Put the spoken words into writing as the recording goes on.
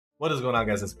What is going on,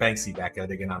 guys? It's Banksy back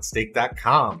at it again on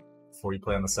stake.com. Before you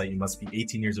play on the site, you must be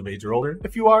 18 years of age or older.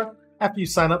 If you are, after you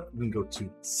sign up, you can go to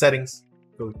settings,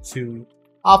 go to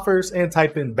offers, and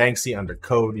type in Banksy under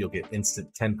code. You'll get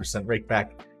instant 10% rake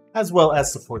back, as well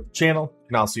as support the channel. You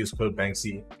can also use code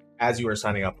Banksy as you are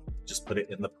signing up. Just put it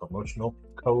in the promotional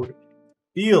code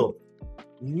field.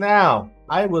 Now,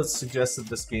 I was suggested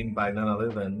this game by none other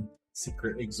than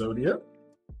SecretExodia.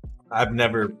 I've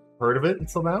never heard of it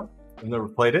until now. I've never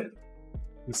played it.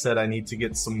 He said I need to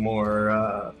get some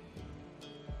more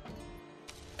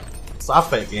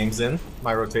SoftBet games in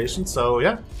my rotation, so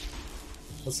yeah,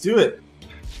 let's do it.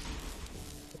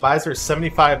 The buys are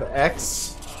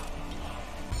 75x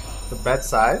the bet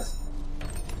size.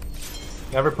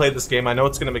 Never played this game. I know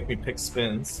it's going to make me pick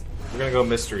spins. We're going to go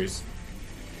mysteries.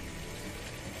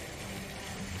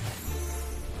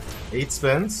 8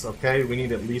 spins. Okay, we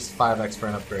need at least 5x for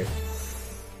an upgrade.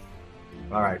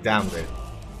 Alright, downgrade.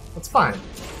 That's fine.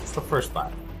 It's the first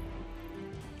 5.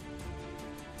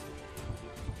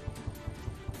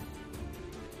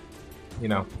 You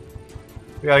know,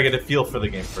 we gotta get a feel for the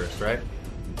game first, right?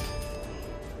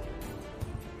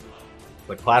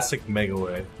 The classic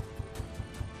Megaway.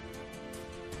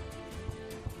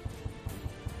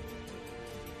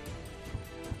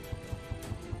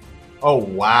 Oh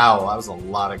wow, that was a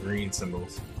lot of green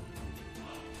symbols.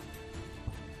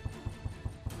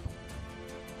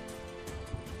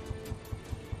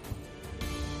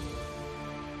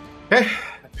 Okay,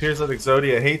 appears that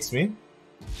Exodia hates me.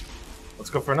 Let's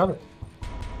go for another.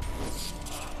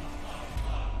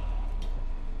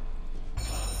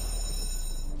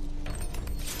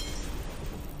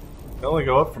 Can only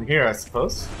go up from here, I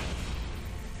suppose.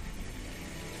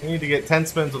 We need to get 10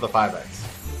 spins with a 5x.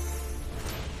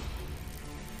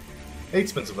 8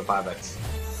 spins with a 5x.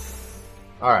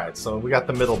 Alright, so we got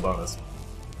the middle bonus.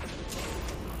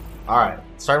 Alright,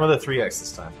 starting with a 3x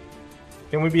this time.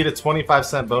 Can we beat a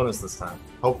 25-cent bonus this time?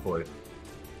 Hopefully.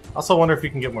 Also wonder if we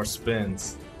can get more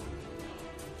spins.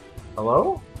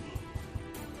 Hello?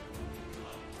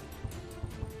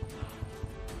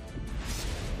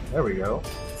 There we go.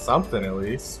 Something at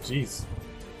least. Jeez.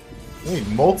 We need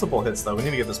multiple hits though. We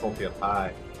need to get this multi up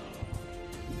high.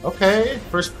 Okay,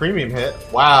 first premium hit.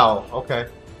 Wow, okay.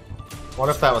 What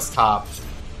if that was top?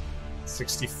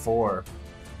 64.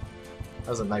 That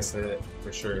was a nice hit,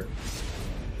 for sure.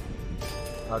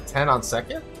 10 on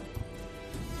second?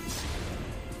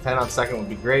 10 on second would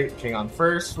be great. King on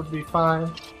first would be fine.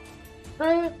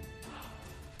 Okay.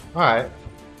 Alright.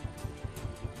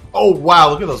 Oh, wow,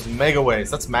 look at those Megaways.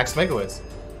 That's max Megaways.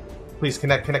 Please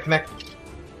connect, connect, connect.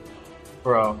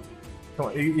 Bro. Come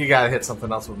on, you gotta hit something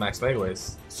else with max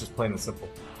Megaways. It's just plain and simple.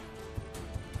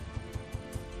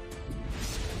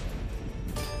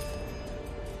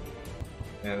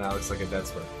 And that looks like a dead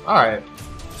spin. Alright.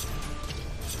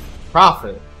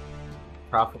 Profit.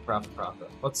 Profit, profit,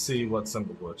 profit. Let's see what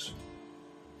symbol glitch.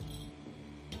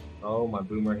 Oh, my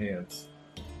boomer hands.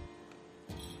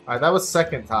 Alright, that was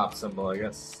second top symbol, I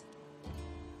guess.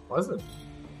 Was it?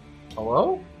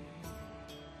 Hello?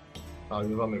 Oh,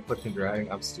 you want me to click and drag?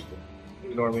 I'm stupid.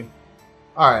 Ignore me.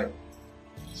 Alright.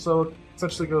 So,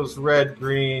 essentially goes red,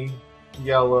 green,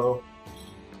 yellow,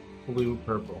 blue,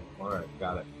 purple. Alright,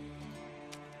 got it.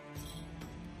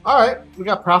 Alright, we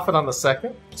got profit on the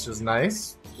second, which is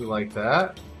nice. We like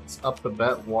that. Let's up the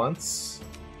bet once.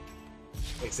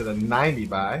 Makes it a 90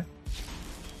 buy.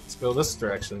 Let's go this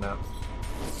direction now.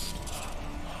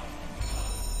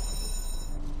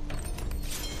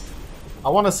 I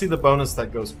want to see the bonus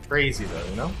that goes crazy though,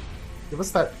 you know? Give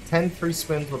us that 10 free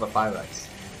spins with a 5x.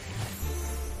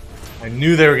 I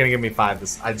knew they were going to give me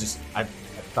 5. I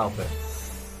felt it.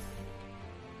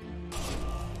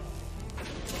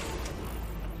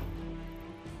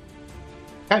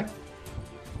 Okay.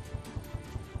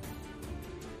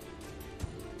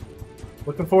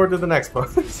 Looking forward to the next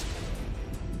bonus.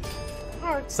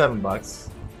 Alright, $7.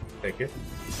 Take it.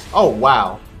 Oh,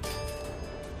 wow.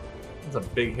 That's a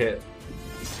big hit.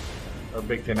 Or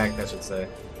big connect, I should say.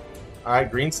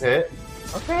 Alright, green's hit.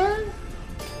 Okay.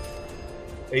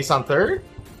 Ace on third.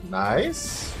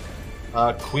 Nice.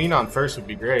 Queen on first would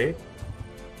be great.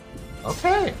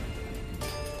 Okay.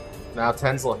 Now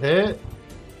 10s will hit.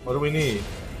 What do we need?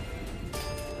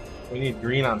 We need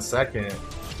green on second.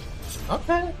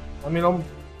 Okay. I mean, I'm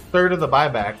third of the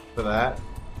buyback for that.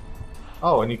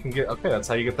 Oh, and you can get... Okay, that's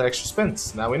how you get the extra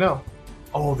spins. Now we know.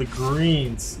 Oh, the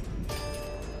greens.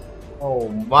 Oh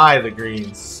my, the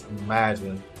greens.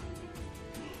 Imagine.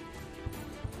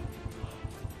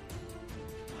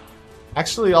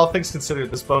 Actually, all things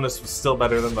considered, this bonus was still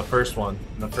better than the first one.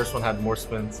 And the first one had more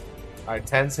spins. Alright,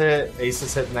 10s hit,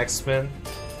 aces hit next spin.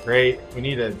 Great. We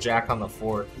need a jack on the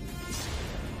 4th.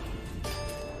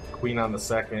 Queen on the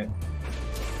 2nd.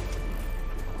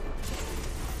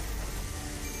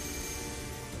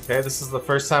 Okay, this is the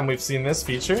first time we've seen this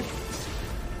feature.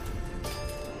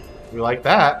 We like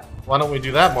that. Why don't we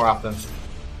do that more often?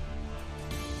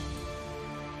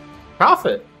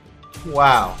 Profit.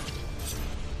 Wow.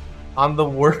 On the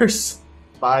worst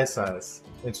buy size.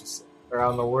 Interesting. Or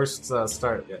on the worst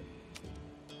start yet.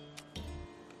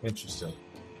 Interesting.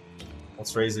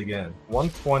 Let's raise again.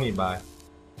 120 buy.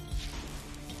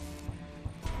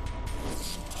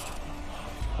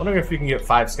 Wondering if you can get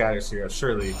 5 scatters here.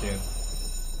 Surely you can.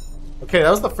 Okay, that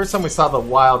was the first time we saw the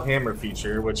wild hammer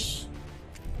feature, which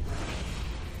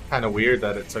kind of weird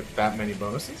that it took that many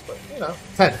bonuses, but you know,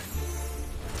 10.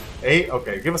 8?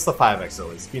 Okay, give us the 5x at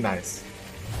least. Be nice.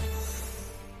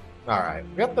 Alright,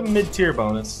 we got the mid-tier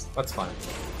bonus. That's fine.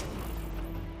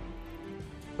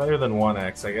 Better than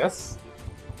 1x, I guess.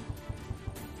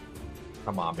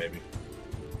 Come on, baby.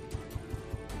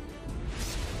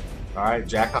 Alright,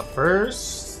 jack up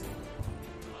first.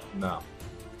 No.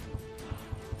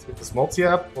 Let's get this multi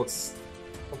up. Let's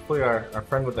hopefully our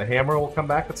friend with the hammer will come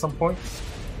back at some point.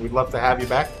 We'd love to have you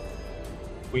back.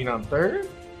 Queen on 3rd.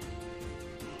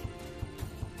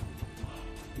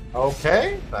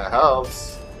 Okay, that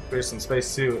helps. Clear some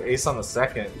space too. Ace on the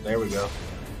 2nd. There we go.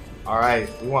 Alright,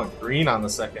 we want green on the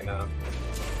 2nd now.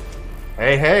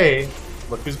 Hey, hey!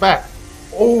 Look who's back.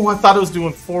 Oh, I thought it was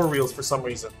doing 4 reels for some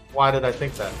reason. Why did I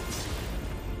think that?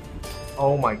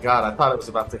 Oh my god, I thought it was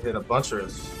about to hit a bunch of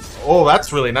reels. Oh,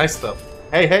 that's really nice though.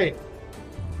 Hey, hey!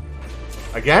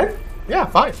 Again? Yeah,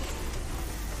 fine.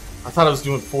 I thought I was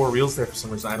doing 4 reels there for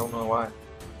some reason. I don't know why.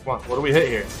 Come on, what do we hit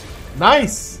here?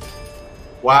 Nice!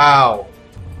 Wow.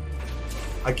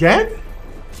 Again?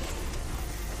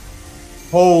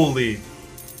 Holy.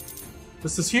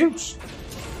 This is huge.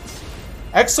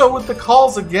 Exo with the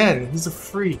calls again. He's a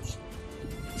freak.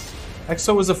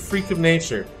 Exo is a freak of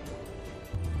nature.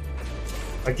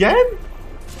 Again?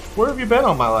 Where have you been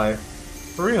all my life?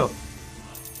 For real.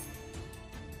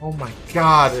 Oh my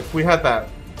god, if we had that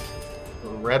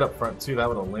red up front too, that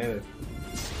would have landed.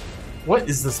 What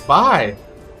is this buy?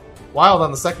 Wild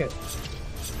on the 2nd.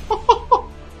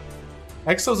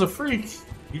 Exo's a freak.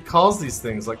 He calls these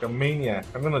things like a maniac.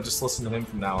 I'm gonna just listen to him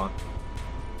from now on.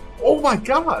 Oh my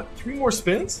god! 3 more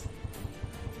spins?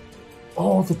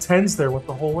 Oh, the 10s there went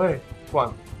the whole way. Come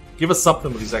on. Give us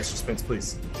something with these extra spins,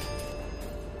 please.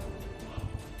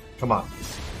 Come on.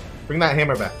 Bring that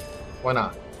hammer back. Why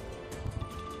not?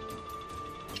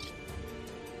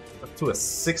 Up to a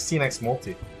 16x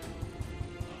multi.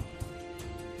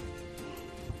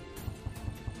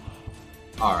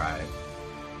 Alright.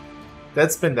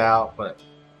 Dead spinned out, but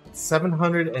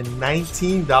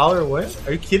 $719 win?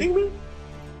 Are you kidding me?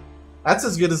 That's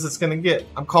as good as it's gonna get.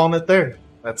 I'm calling it there.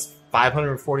 That's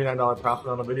 $549 profit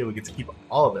on the video. We get to keep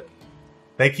all of it.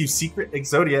 Thank you,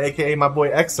 SecretExodia, aka my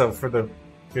boy Exo, for the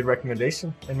good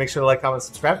recommendation. And make sure to like, comment,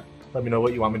 subscribe. Let me know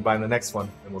what you want me to buy in the next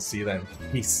one, and we'll see you then.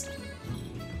 Peace.